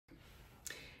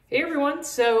Hey everyone,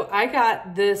 so I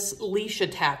got this leash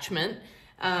attachment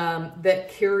that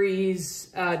carries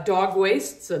dog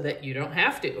waste so that you don't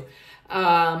have to.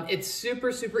 It's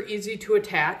super easy to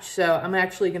attach, so I'm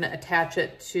actually going to attach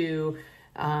it to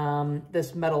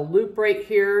this metal loop right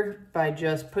here by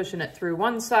just pushing it through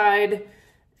one side,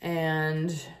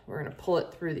 and we're going to pull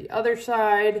it through the other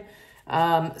side.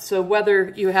 So whether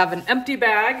you have an empty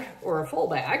bag or a full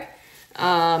bag,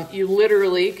 you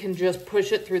literally can just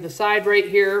push it through the side right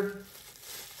here.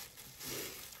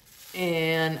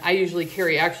 And I usually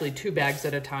carry actually 2 bags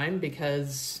at a time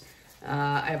because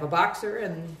I have a boxer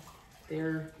and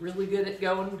they're really good at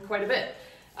going quite a bit.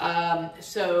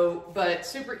 But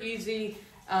super easy.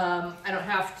 I don't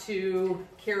have to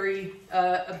carry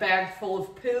a bag full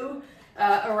of poo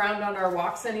around on our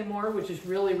walks anymore, which is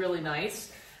really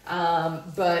nice.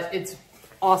 But it's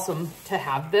awesome to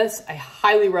have this. I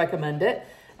highly recommend it.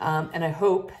 And I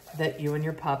hope that you and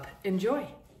your pup enjoy.